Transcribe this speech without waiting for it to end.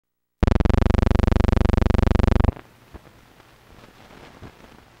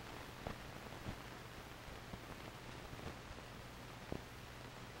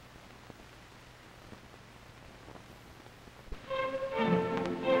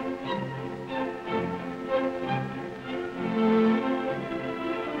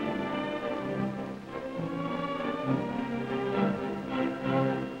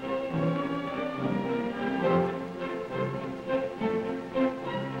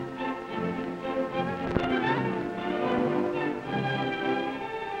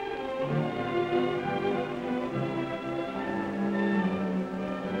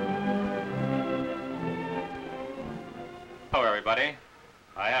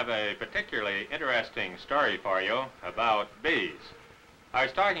have a particularly interesting story for you about bees. I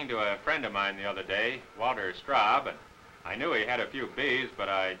was talking to a friend of mine the other day, Walter Straub, and I knew he had a few bees, but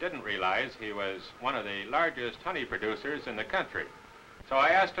I didn't realize he was one of the largest honey producers in the country. So I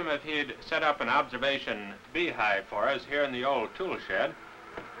asked him if he'd set up an observation beehive for us here in the old tool shed.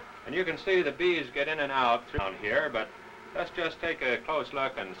 And you can see the bees get in and out around here, but let's just take a close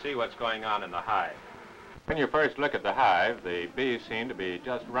look and see what's going on in the hive. When you first look at the hive, the bees seem to be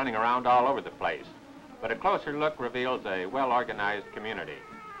just running around all over the place. But a closer look reveals a well-organized community.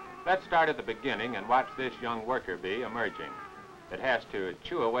 Let's start at the beginning and watch this young worker bee emerging. It has to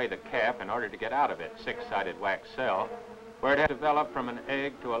chew away the cap in order to get out of its six-sided wax cell, where it has developed from an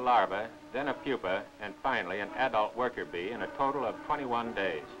egg to a larva, then a pupa, and finally an adult worker bee in a total of 21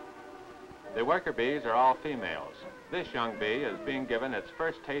 days. The worker bees are all females. This young bee is being given its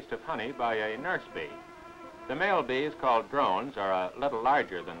first taste of honey by a nurse bee. The male bees, called drones, are a little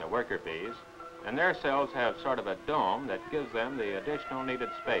larger than the worker bees, and their cells have sort of a dome that gives them the additional needed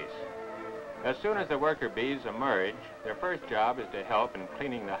space. As soon as the worker bees emerge, their first job is to help in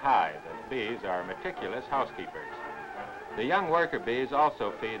cleaning the hive, as bees are meticulous housekeepers. The young worker bees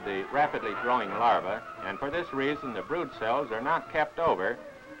also feed the rapidly growing larva, and for this reason the brood cells are not kept over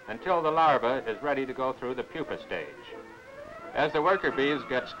until the larva is ready to go through the pupa stage. As the worker bees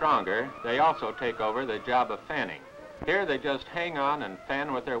get stronger, they also take over the job of fanning. Here they just hang on and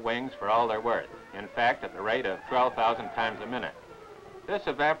fan with their wings for all they're worth, in fact at the rate of 12,000 times a minute. This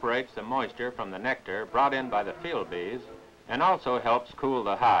evaporates the moisture from the nectar brought in by the field bees and also helps cool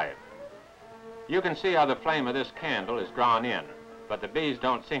the hive. You can see how the flame of this candle is drawn in, but the bees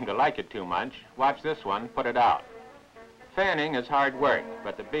don't seem to like it too much. Watch this one put it out. Fanning is hard work,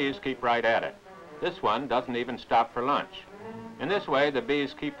 but the bees keep right at it. This one doesn't even stop for lunch. In this way, the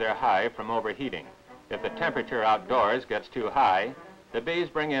bees keep their hive from overheating. If the temperature outdoors gets too high, the bees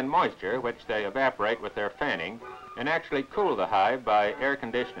bring in moisture, which they evaporate with their fanning, and actually cool the hive by air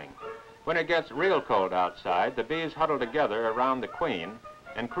conditioning. When it gets real cold outside, the bees huddle together around the queen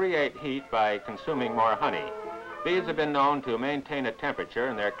and create heat by consuming more honey. Bees have been known to maintain a temperature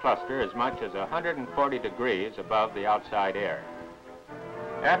in their cluster as much as 140 degrees above the outside air.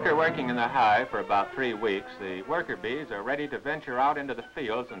 After working in the hive for about 3 weeks, the worker bees are ready to venture out into the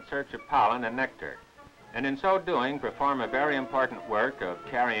fields in search of pollen and nectar, and in so doing perform a very important work of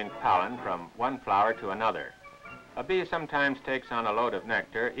carrying pollen from one flower to another. A bee sometimes takes on a load of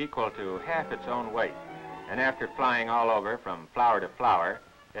nectar equal to half its own weight, and after flying all over from flower to flower,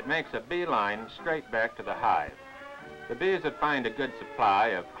 it makes a beeline straight back to the hive. The bees that find a good supply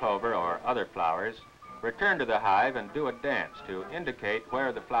of clover or other flowers return to the hive and do a dance to indicate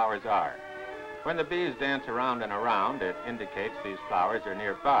where the flowers are. When the bees dance around and around, it indicates these flowers are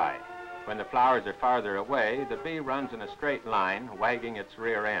nearby. When the flowers are farther away, the bee runs in a straight line, wagging its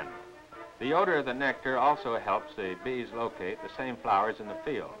rear end. The odor of the nectar also helps the bees locate the same flowers in the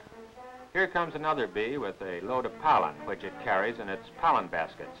field. Here comes another bee with a load of pollen, which it carries in its pollen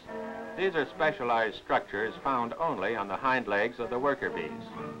baskets. These are specialized structures found only on the hind legs of the worker bees.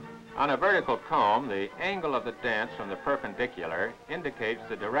 On a vertical comb, the angle of the dance from the perpendicular indicates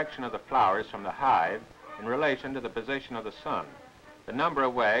the direction of the flowers from the hive in relation to the position of the sun. The number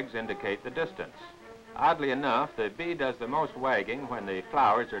of wags indicate the distance. Oddly enough, the bee does the most wagging when the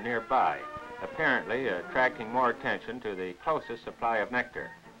flowers are nearby, apparently attracting more attention to the closest supply of nectar.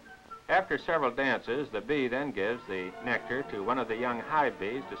 After several dances, the bee then gives the nectar to one of the young hive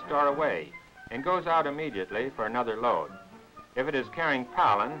bees to store away and goes out immediately for another load. If it is carrying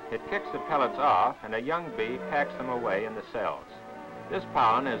pollen, it kicks the pellets off and a young bee packs them away in the cells. This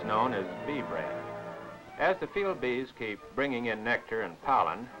pollen is known as bee bread. As the field bees keep bringing in nectar and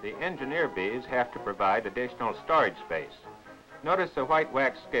pollen, the engineer bees have to provide additional storage space. Notice the white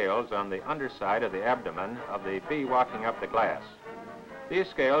wax scales on the underside of the abdomen of the bee walking up the glass. These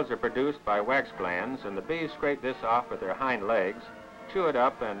scales are produced by wax glands, and the bees scrape this off with their hind legs, chew it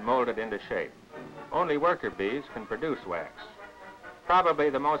up, and mold it into shape. Only worker bees can produce wax. Probably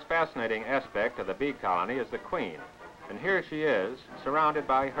the most fascinating aspect of the bee colony is the queen, and here she is, surrounded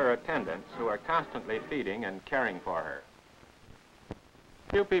by her attendants who are constantly feeding and caring for her.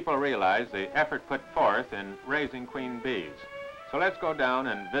 Few people realize the effort put forth in raising queen bees, so let's go down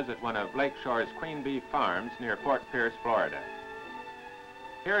and visit one of Lakeshore's queen bee farms near Fort Pierce, Florida.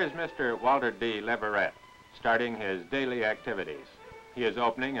 Here is Mr. Walter D. Leverett, starting his daily activities. He is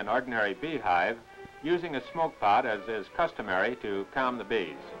opening an ordinary beehive using a smoke pot as is customary to calm the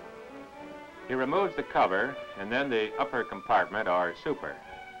bees. He removes the cover and then the upper compartment or super.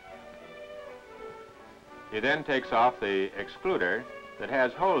 He then takes off the excluder that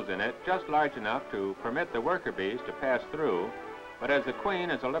has holes in it just large enough to permit the worker bees to pass through But as the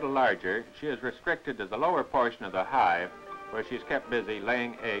queen is a little larger, she is restricted to the lower portion of the hive where she's kept busy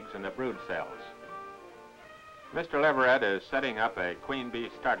laying eggs in the brood cells. Mr. Leverett is setting up a queen bee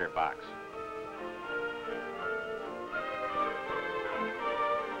starter box.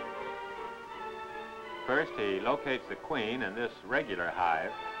 First, he locates the queen in this regular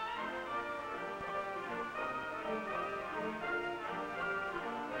hive.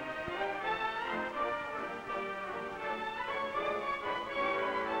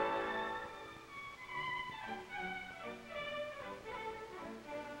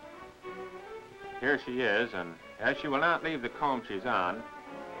 Here she is, and as she will not leave the comb she's on,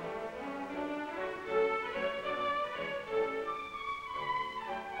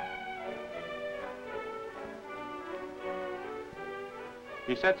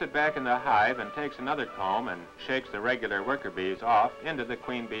 he sets it back in the hive and takes another comb and shakes the regular worker bees off into the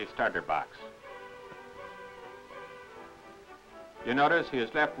queen bee starter box. You notice he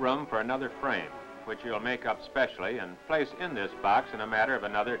has left room for another frame, which he'll make up specially and place in this box in a matter of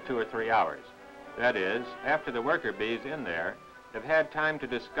another 2 or 3 hours. That is, after the worker bees in there have had time to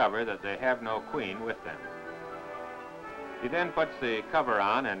discover that they have no queen with them. He then puts the cover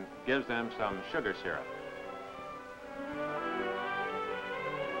on and gives them some sugar syrup.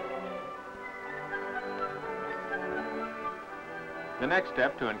 The next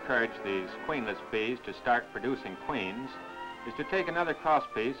step to encourage these queenless bees to start producing queens is to take another cross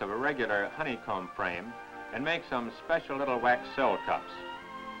piece of a regular honeycomb frame and make some special little wax cell cups.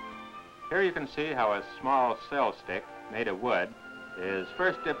 Here you can see how a small cell stick made of wood is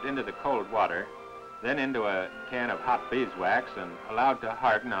first dipped into the cold water, then into a can of hot beeswax and allowed to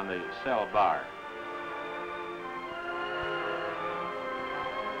harden on the cell bar.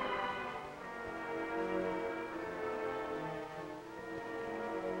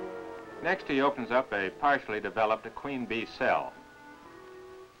 Next, he opens up a partially developed queen bee cell.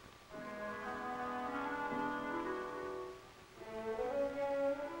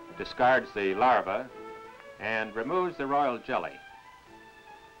 Discards the larva and removes the royal jelly.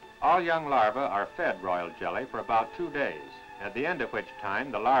 All young larvae are fed royal jelly for about 2 days, at the end of which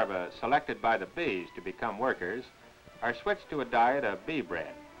time the larvae selected by the bees to become workers are switched to a diet of bee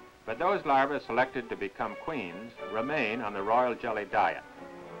bread. But those larvae selected to become queens remain on the royal jelly diet.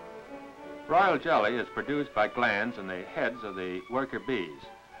 Royal jelly is produced by glands in the heads of the worker bees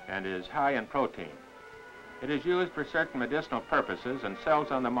and is high in protein. It is used for certain medicinal purposes and sells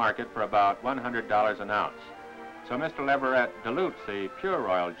on the market for about $100 an ounce. So Mr. Leverett dilutes the pure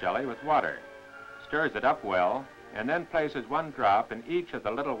royal jelly with water, stirs it up well, and then places 1 drop in each of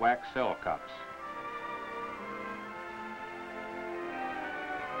the little wax cell cups.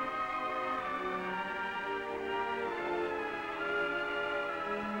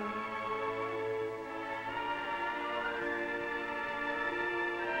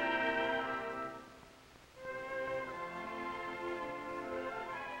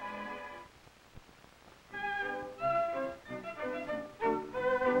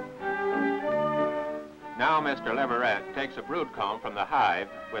 Now Mr. Leverett takes a brood comb from the hive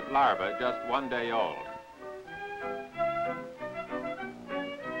with larvae just 1 day old.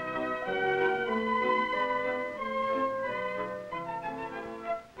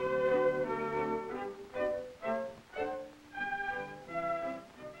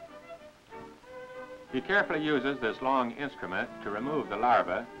 He carefully uses this long instrument to remove the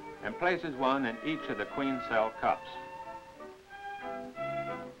larvae and places 1 in each of the queen cell cups.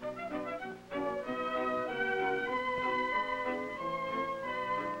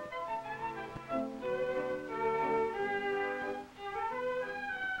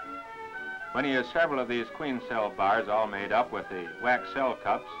 When he has several of these queen cell bars all made up with the wax cell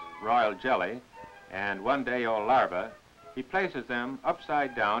cups, royal jelly, and 1 day old larvae, he places them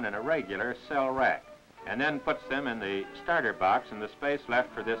upside down in a regular cell rack and then puts them in the starter box in the space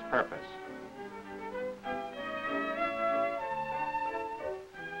left for this purpose.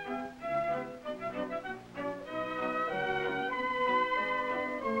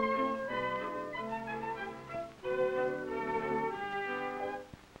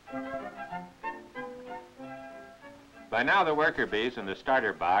 By now the worker bees in the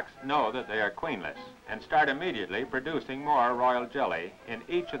starter box know that they are queenless and start immediately producing more royal jelly in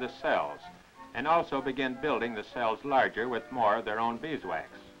each of the cells and also begin building the cells larger with more of their own beeswax.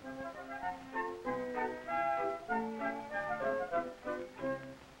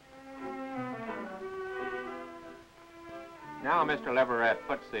 Now Mr. Leverett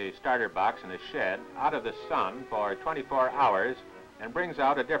puts the starter box in a shed out of the sun for 24 hours and brings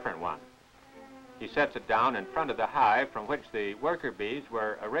out a different one. He sets it down in front of the hive from which the worker bees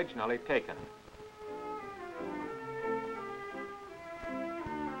were originally taken.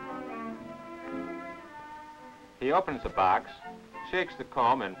 He opens the box, shakes the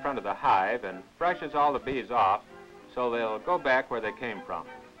comb in front of the hive, and brushes all the bees off so they'll go back where they came from.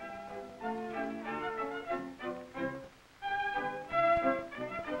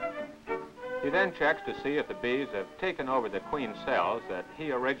 He then checks to see if the bees have taken over the queen cells that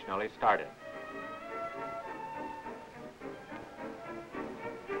he originally started.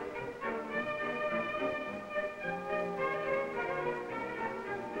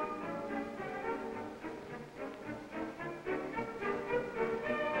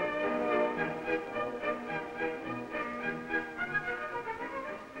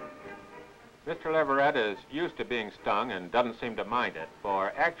 Mr. Leverett is used to being stung and doesn't seem to mind it,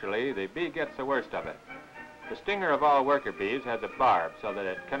 for actually the bee gets the worst of it. The stinger of all worker bees has a barb so that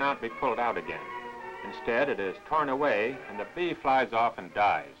it cannot be pulled out again. Instead, it is torn away and the bee flies off and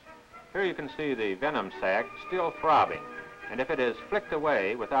dies. Here you can see the venom sac still throbbing, and if it is flicked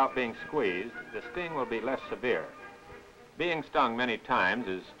away without being squeezed, the sting will be less severe. Being stung many times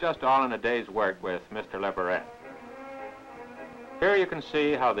is just all in a day's work with Mr. Leverett. Here you can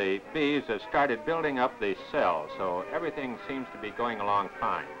see how the bees have started building up the cells, so everything seems to be going along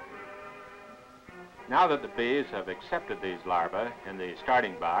fine. Now that the bees have accepted these larvae in the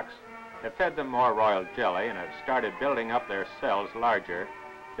starting box, have fed them more royal jelly, and have started building up their cells larger,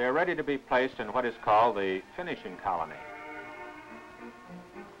 they're ready to be placed in what is called the finishing colony.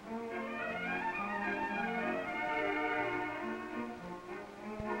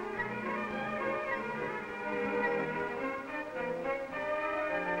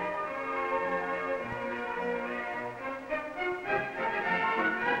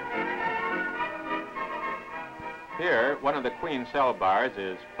 Here, one of the queen cell bars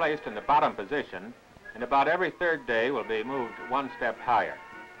is placed in the bottom position, and about every third day will be moved one step higher.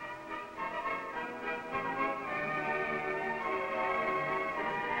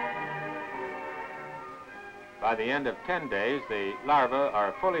 By the end of 10 days, the larvae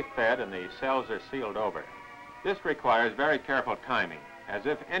are fully fed and the cells are sealed over. This requires very careful timing, as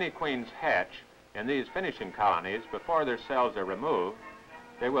if any queens hatch in these finishing colonies before their cells are removed,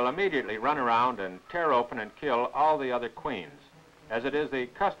 they will immediately run around and tear open and kill all the other queens, as it is the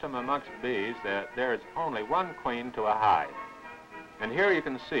custom amongst bees that there is only one queen to a hive. And here you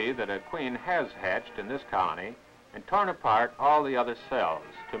can see that a queen has hatched in this colony and torn apart all the other cells,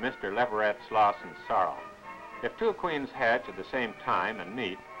 to Mr. Leverett's loss and sorrow. If two queens hatch at the same time and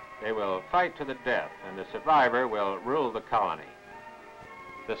meet, they will fight to the death, and the survivor will rule the colony.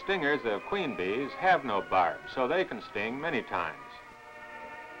 The stingers of queen bees have no barbs, so they can sting many times.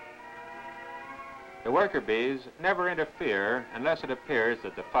 The worker bees never interfere unless it appears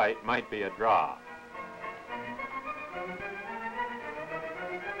that the fight might be a draw.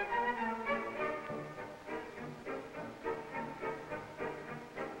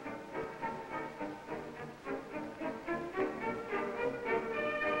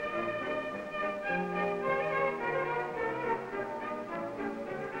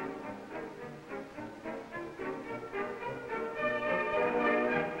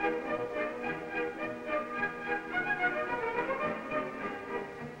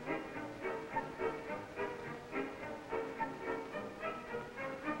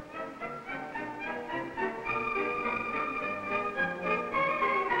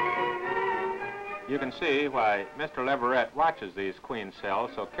 You can see why Mr. Leverett watches these queen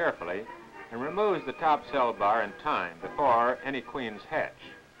cells so carefully and removes the top cell bar in time before any queens hatch.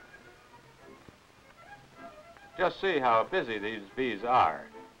 Just see how busy these bees are,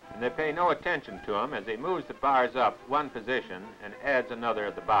 and they pay no attention to him as he moves the bars up one position and adds another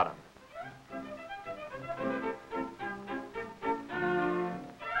at the bottom.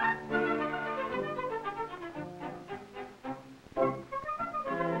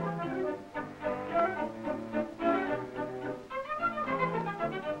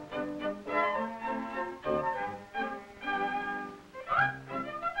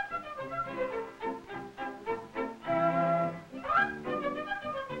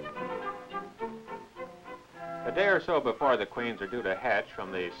 A day or so before the queens are due to hatch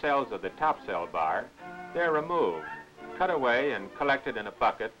from the cells of the top cell bar, they're removed, cut away and collected in a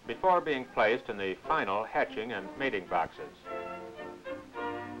bucket before being placed in the final hatching and mating boxes.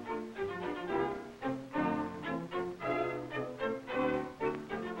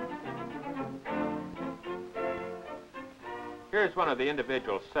 Here's one of the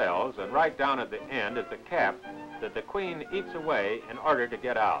individual cells, and right down at the end is the cap that the queen eats away in order to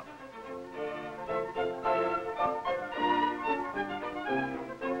get out.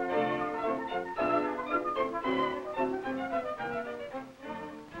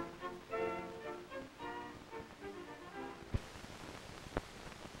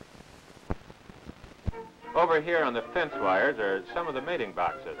 Over here on the fence wires are some of the mating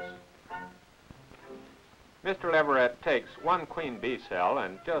boxes. Mr. Leverett takes one queen bee cell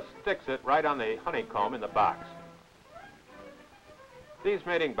and just sticks it right on the honeycomb in the box. These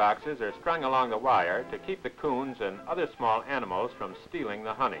mating boxes are strung along the wire to keep the coons and other small animals from stealing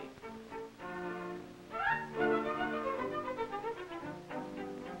the honey.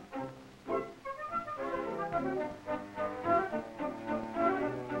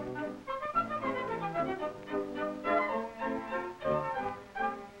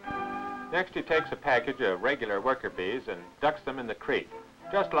 Next, he takes a package of regular worker bees and ducks them in the creek,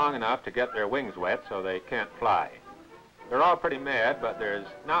 just long enough to get their wings wet so they can't fly. They're all pretty mad, but there's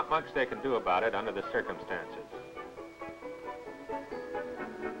not much they can do about it under the circumstances.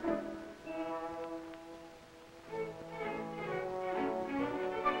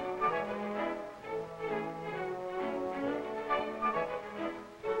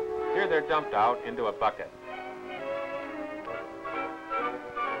 Here they're dumped out into a bucket.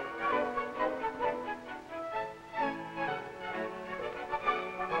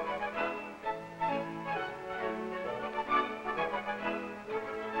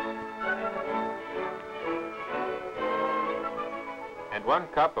 And 1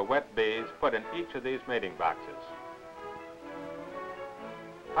 cup of wet bees put in each of these mating boxes.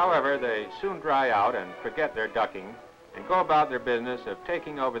 However, they soon dry out and forget their ducking and go about their business of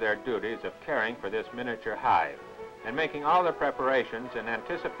taking over their duties of caring for this miniature hive and making all the preparations in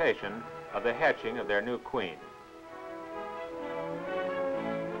anticipation of the hatching of their new queen.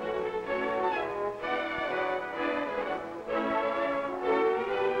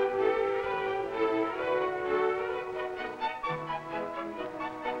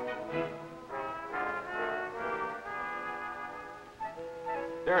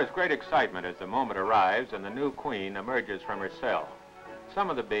 There is great excitement as the moment arrives and the new queen emerges from her cell. Some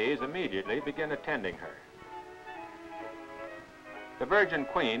of the bees immediately begin attending her. The virgin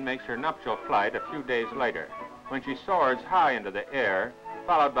queen makes her nuptial flight a few days later, when she soars high into the air,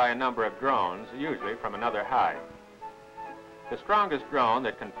 followed by a number of drones, usually from another hive. The strongest drone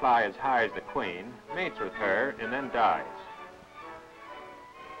that can fly as high as the queen mates with her and then dies.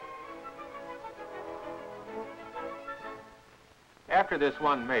 After this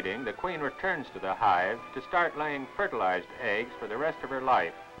one mating, the queen returns to the hive to start laying fertilized eggs for the rest of her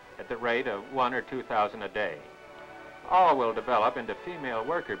life at the rate of 1,000 or 2,000 a day. All will develop into female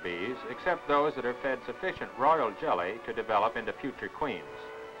worker bees except those that are fed sufficient royal jelly to develop into future queens.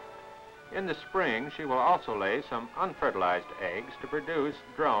 In the spring, she will also lay some unfertilized eggs to produce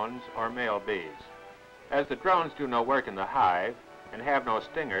drones or male bees. As the drones do no work in the hive and have no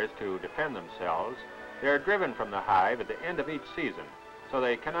stingers to defend themselves, they are driven from the hive at the end of each season, so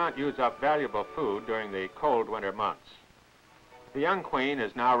they cannot use up valuable food during the cold winter months. The young queen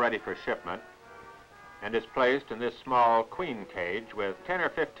is now ready for shipment and is placed in this small queen cage with 10 or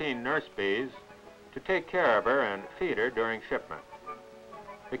 15 nurse bees to take care of her and feed her during shipment.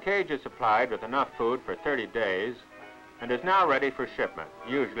 The cage is supplied with enough food for 30 days and is now ready for shipment,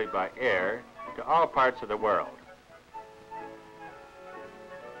 usually by air, to all parts of the world.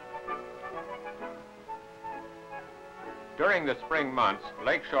 During the spring months,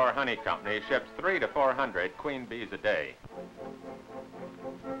 Lakeshore Honey Company ships 300 to 400 queen bees a day.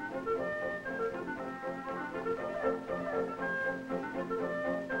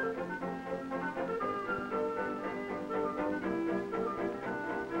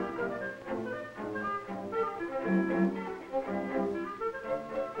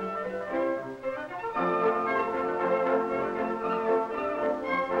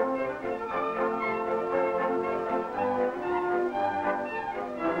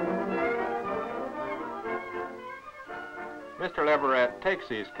 Mr. Leverett takes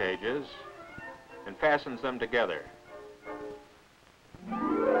these cages and fastens them together.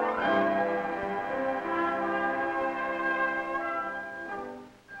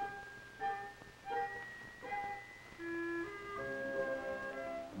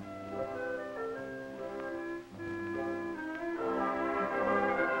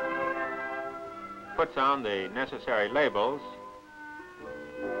 Puts on the necessary labels.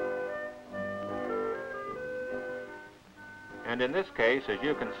 And in this case, as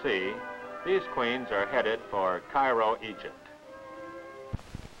you can see, these queens are headed for Cairo, Egypt.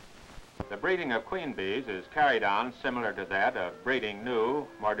 The breeding of queen bees is carried on similar to that of breeding new,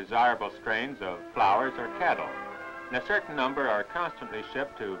 more desirable strains of flowers or cattle, and a certain number are constantly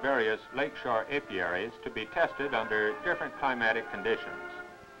shipped to various lakeshore apiaries to be tested under different climatic conditions.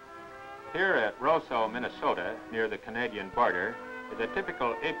 Here at Roseau, Minnesota, near the Canadian border, is a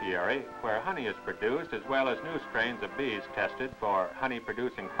typical apiary where honey is produced as well as new strains of bees tested for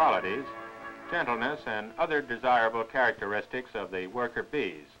honey-producing qualities gentleness, and other desirable characteristics of the worker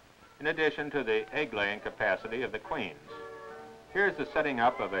bees, in addition to the egg-laying capacity of the queens. Here's the setting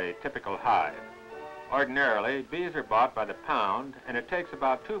up of a typical hive. Ordinarily, bees are bought by the pound, and it takes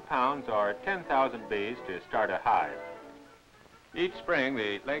about 2 pounds or 10,000 bees to start a hive. Each spring,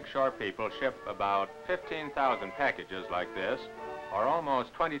 the Lakeshore people ship about 15,000 packages like this, or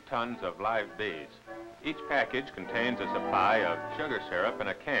almost 20 tons of live bees. Each package contains a supply of sugar syrup in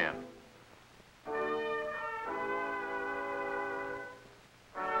a can.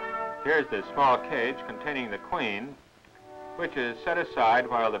 Here's the small cage containing the queen, which is set aside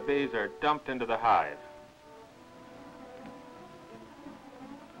while the bees are dumped into the hive.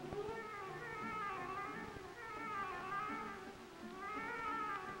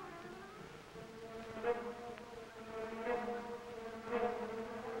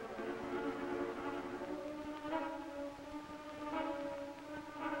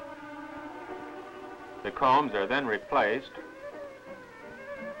 The combs are then replaced.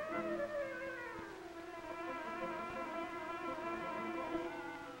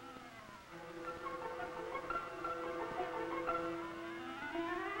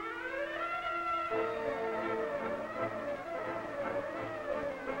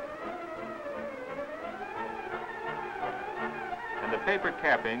 And the paper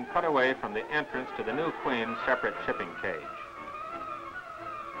capping cut away from the entrance to the new queen's separate shipping cage.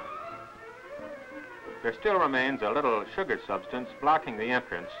 There still remains a little sugar substance blocking the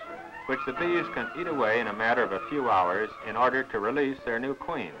entrance, which the bees can eat away in a matter of a few hours in order to release their new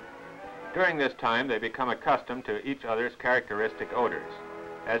queen. During this time, they become accustomed to each other's characteristic odors,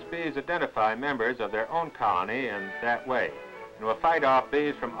 as bees identify members of their own colony in that way, and will fight off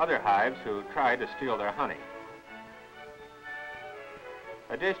bees from other hives who try to steal their honey.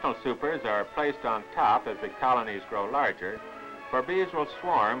 Additional supers are placed on top as the colonies grow larger, for bees will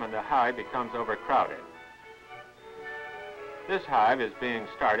swarm and the hive becomes overcrowded. This hive is being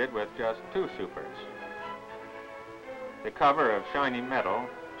started with just 2 supers. The cover of shiny metal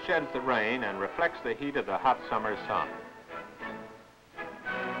sheds the rain and reflects the heat of the hot summer sun.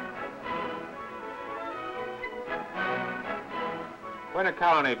 When a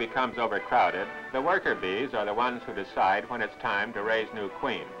colony becomes overcrowded, the worker bees are the ones who decide when it's time to raise new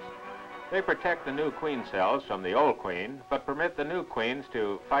queens. They protect the new queen cells from the old queen, but permit the new queens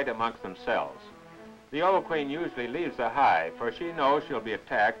to fight amongst themselves. The old queen usually leaves the hive, for she knows she'll be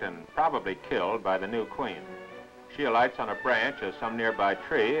attacked and probably killed by the new queen. She alights on a branch of some nearby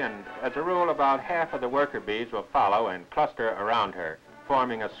tree, and as a rule, about half of the worker bees will follow and cluster around her,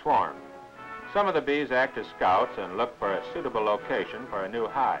 forming a swarm. Some of the bees act as scouts and look for a suitable location for a new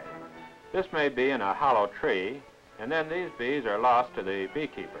hive. This may be in a hollow tree, and then these bees are lost to the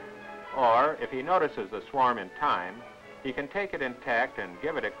beekeeper. Or, if he notices the swarm in time, he can take it intact and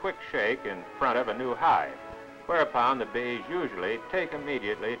give it a quick shake in front of a new hive, whereupon the bees usually take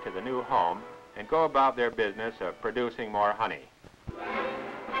immediately to the new home and go about their business of producing more honey.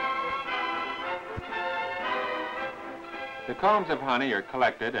 The combs of honey are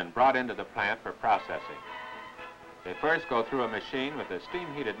collected and brought into the plant for processing. They first go through a machine with a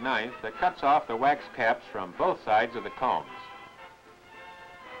steam-heated knife that cuts off the wax caps from both sides of the combs.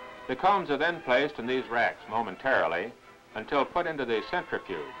 The combs are then placed in these racks momentarily until put into the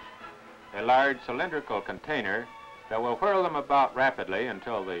centrifuge, a large cylindrical container that will whirl them about rapidly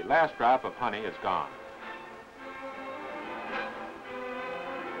until the last drop of honey is gone.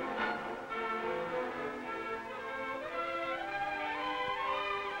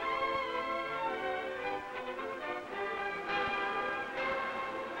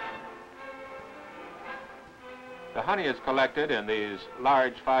 The honey is collected in these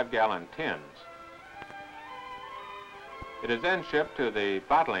large 5-gallon tins. It is then shipped to the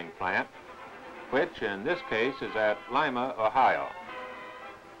bottling plant, which in this case is at Lima, Ohio.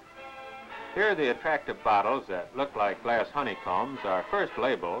 Here the attractive bottles that look like glass honeycombs are first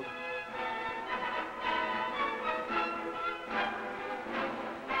labeled,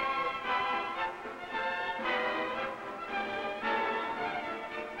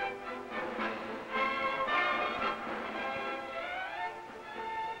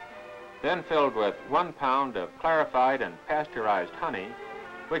 then filled with 1 pound of clarified and pasteurized honey,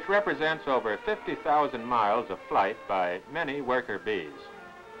 which represents over 50,000 miles of flight by many worker bees.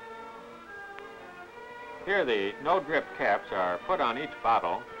 Here the no-drip caps are put on each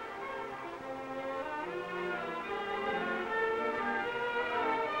bottle,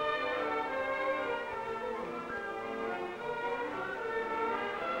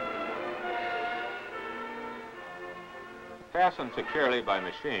 fastened securely by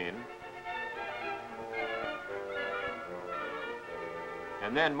machine, and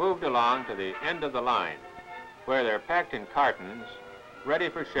and then moved along to the end of the line, where they're packed in cartons, ready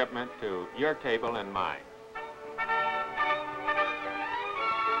for shipment to your table and mine.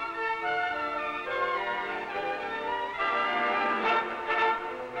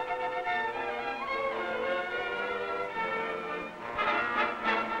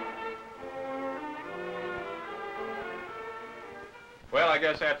 Well, I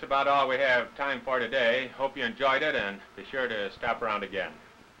guess that's about all we have time for today. Hope you enjoyed it, and be sure to stop around again.